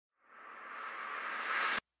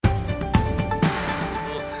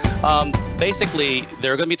Basically,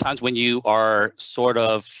 there are going to be times when you are sort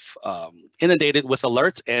of inundated with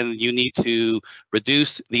alerts and you need to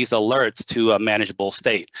reduce these alerts to a manageable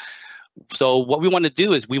state. So what we want to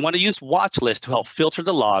do is we want to use Watchlist to help filter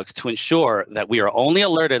the logs to ensure that we are only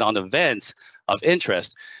alerted on events of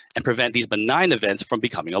interest and prevent these benign events from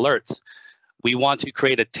becoming alerts. We want to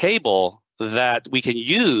create a table that we can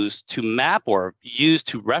use to map or use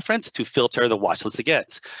to reference to filter the watch list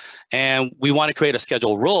against. And we want to create a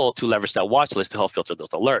schedule rule to leverage that watch list to help filter those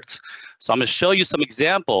alerts. So I'm going to show you some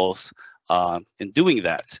examples in doing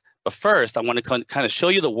that. But first, I want to kind of show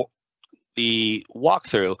you the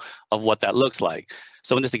walkthrough of what that looks like.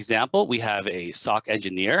 So in this example, we have a SOC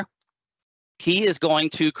engineer. He is going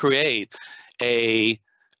to create a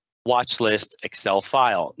Watchlist Excel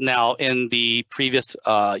file. Now, in the previous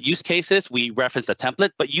use cases, we referenced a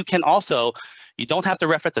template, but you can also, you don't have to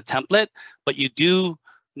reference a template, but you do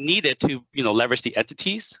need it to, leverage the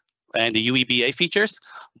entities and the UEBA features.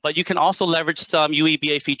 But you can also leverage some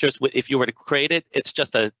UEBA features. If you were to create it, it's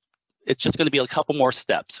just going to be a couple more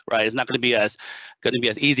steps, right? It's not going to be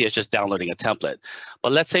as easy as just downloading a template.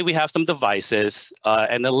 But let's say we have some devices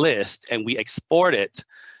and a list, and we export it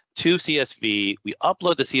to CSV, we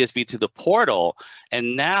upload the CSV to the portal,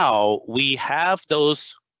 and now we have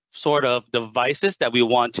those sort of devices that we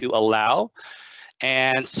want to allow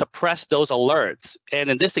and suppress those alerts.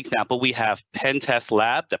 And in this example, we have pen test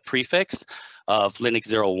lab, the prefix of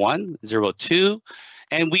Linux 01, 02,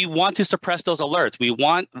 and we want to suppress those alerts. We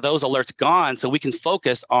want those alerts gone so we can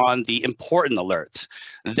focus on the important alerts.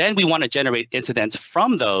 Then we want to generate incidents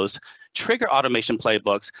from those trigger automation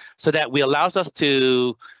playbooks so that we allows us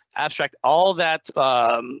to abstract all that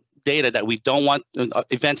data that we don't want,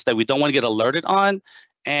 events that we don't want to get alerted on,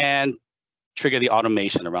 and trigger the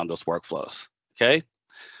automation around those workflows, okay?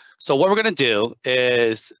 So what we're going to do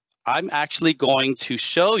is I'm actually going to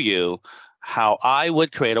show you how I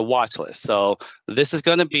would create a watch list. So this is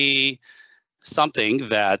going to be something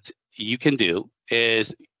that you can do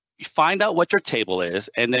is you find out what your table is,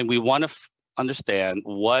 and then we want to understand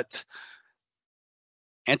what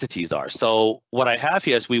entities are. So what I have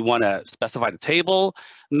here is we want to specify the table.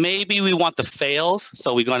 Maybe we want the fails.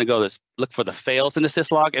 So we're going to go to look for the fails in the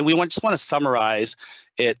syslog, and we just want to summarize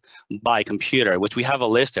it by computer, which we have a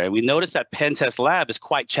list there. We notice that pen test lab is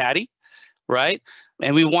quite chatty, right?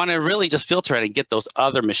 And we want to really just filter it and get those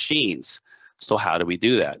other machines. So how do we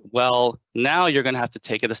do that? Well, now you're going to have to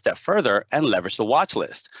take it a step further and leverage the watch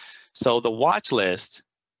list. So the watch list,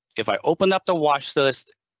 if I open up the watch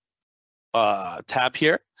list tab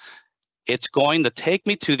here, it's going to take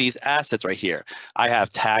me to these assets right here. I have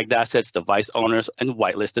tagged assets, device owners, and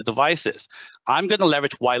whitelisted devices. I'm going to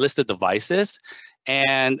leverage whitelisted devices.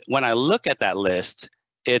 And when I look at that list,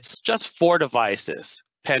 it's just 4 devices.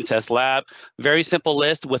 Pen test lab, very simple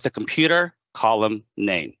list with a computer column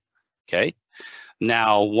name. Okay.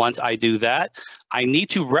 Now, once I do that, I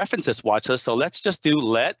need to reference this watch list. So let's just do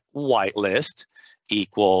let whitelist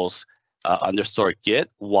equals underscore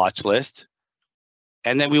get watch list.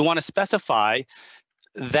 And then we want to specify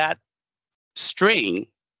that string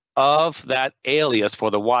of that alias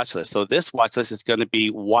for the watch list. So this watch list is going to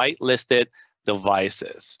be whitelisted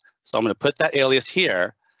devices. So I'm going to put that alias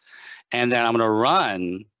here, and then I'm going to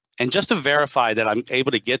run. And just to verify that I'm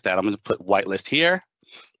able to get that, I'm going to put whitelist here.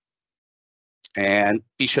 And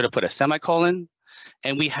be sure to put a semicolon.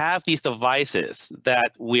 And we have these devices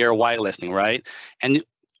that we are whitelisting, right? And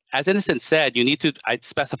as Innocent said, you need to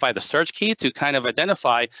specify the search key to kind of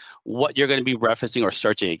identify what you're going to be referencing or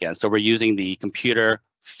searching against. So we're using the computer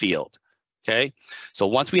field. Okay. So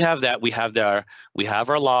once we have that, we have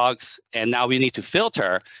our logs, and now we need to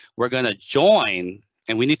filter. We're going to join,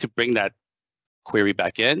 and we need to bring that query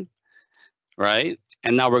back in, right?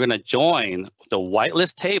 And now we're going to join the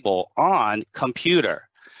whitelist table on computer.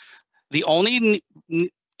 The only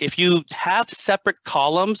if you have separate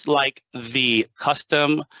columns like the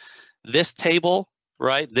custom, this table,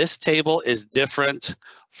 right? This table is different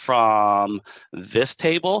from this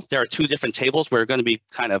table. There are 2 different tables we're going to be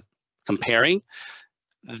kind of comparing.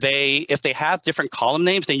 If they have different column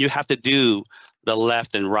names, then you have to do the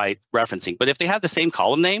left and right referencing. But if they have the same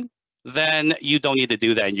column name, then you don't need to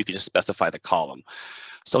do that, and you can just specify the column.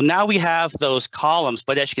 So now we have those columns,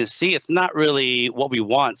 but as you can see, it's not really what we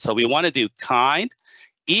want. So we want to do kind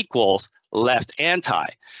equals left anti,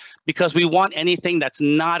 because we want anything that's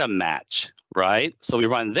not a match, right? So we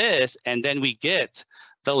run this, and then we get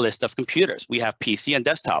the list of computers. We have PC and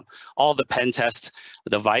desktop. All the pen test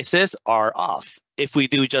devices are off. If we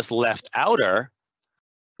do just left outer,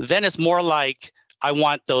 then it's more like I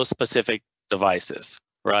want those specific devices,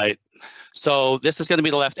 right? So this is going to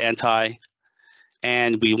be the left anti.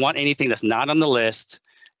 and we want anything that's not on the list.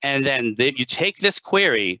 And then you take this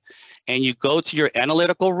query and you go to your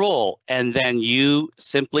analytical rule, and then you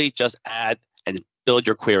simply just add and build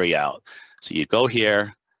your query out. So you go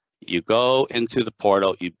here, you go into the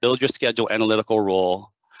portal, you build your schedule analytical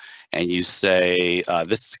rule, and you say,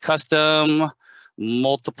 this is custom,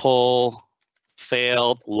 multiple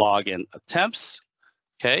failed login attempts,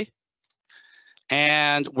 okay?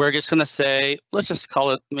 And we're just gonna say, let's just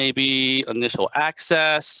call it maybe initial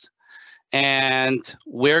access, and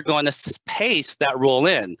we're going to paste that rule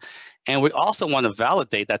in. And we also want to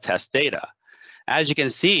validate that test data. As you can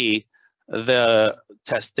see, the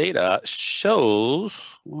test data shows,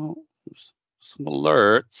 well, some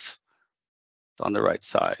alerts on the right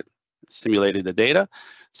side, simulated the data.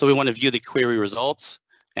 So we want to view the query results.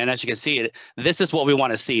 And as you can see, this is what we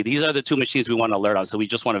want to see. These are the two machines we want to alert on. So we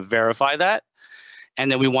just want to verify that.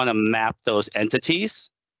 And then we want to map those entities.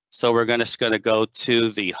 So we're just going to go to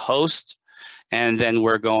the host, and then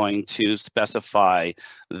we're going to specify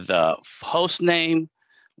the host name.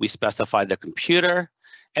 We specify the computer,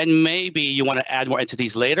 and maybe you want to add more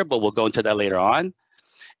entities later, but we'll go into that later on.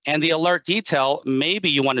 And the alert detail, maybe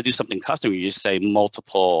you want to do something custom. You just say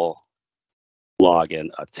multiple login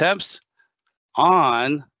attempts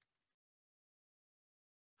on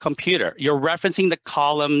computer. You're referencing the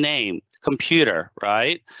column name, computer,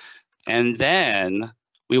 right? And then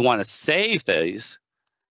we want to save these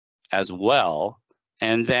as well.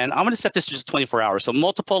 And then I'm going to set this to just 24 hours. So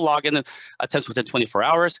multiple login attempts within 24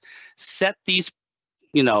 hours. Set these,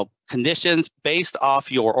 conditions based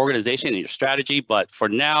off your organization and your strategy. But for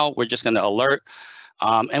now, we're just going to alert.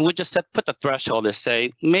 And we just put the threshold to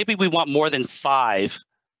say, maybe we want more than 5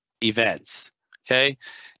 events, okay?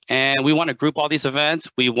 And we want to group all these events.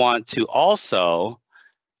 We want to also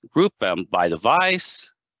group them by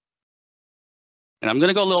device. And I'm going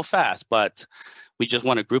to go a little fast, but we just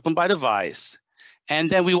want to group them by device. And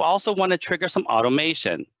then we also want to trigger some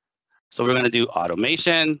automation. So we're going to do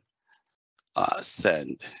automation,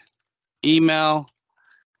 send email.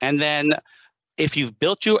 And then if you've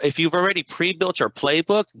already pre-built your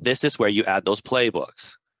playbook, this is where you add those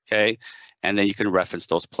playbooks, okay? And then you can reference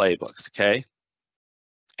those playbooks, okay?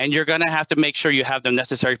 And you're going to have to make sure you have the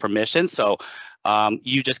necessary permissions. So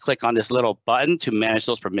you just click on this little button to manage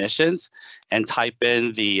those permissions and type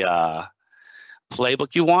in the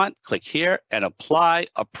playbook you want, click here and apply,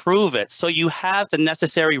 approve it. So you have the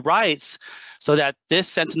necessary rights so that this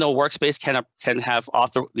Sentinel workspace can have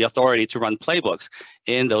the authority to run playbooks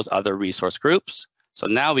in those other resource groups. So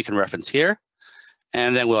now we can reference here,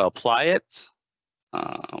 and then we'll apply it.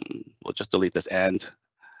 We'll just delete this end.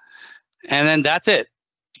 And then that's it.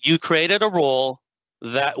 You created a rule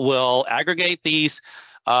that will aggregate these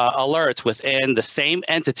alerts within the same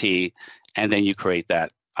entity, and then you create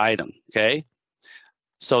that item, okay?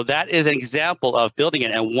 So that is an example of building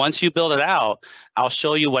it. And once you build it out, I'll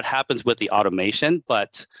show you what happens with the automation.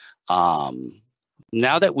 But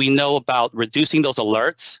now that we know about reducing those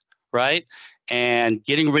alerts, right, and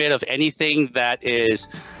getting rid of anything that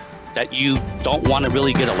you don't want to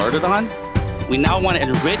really get alerted on, we now want to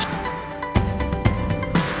enrich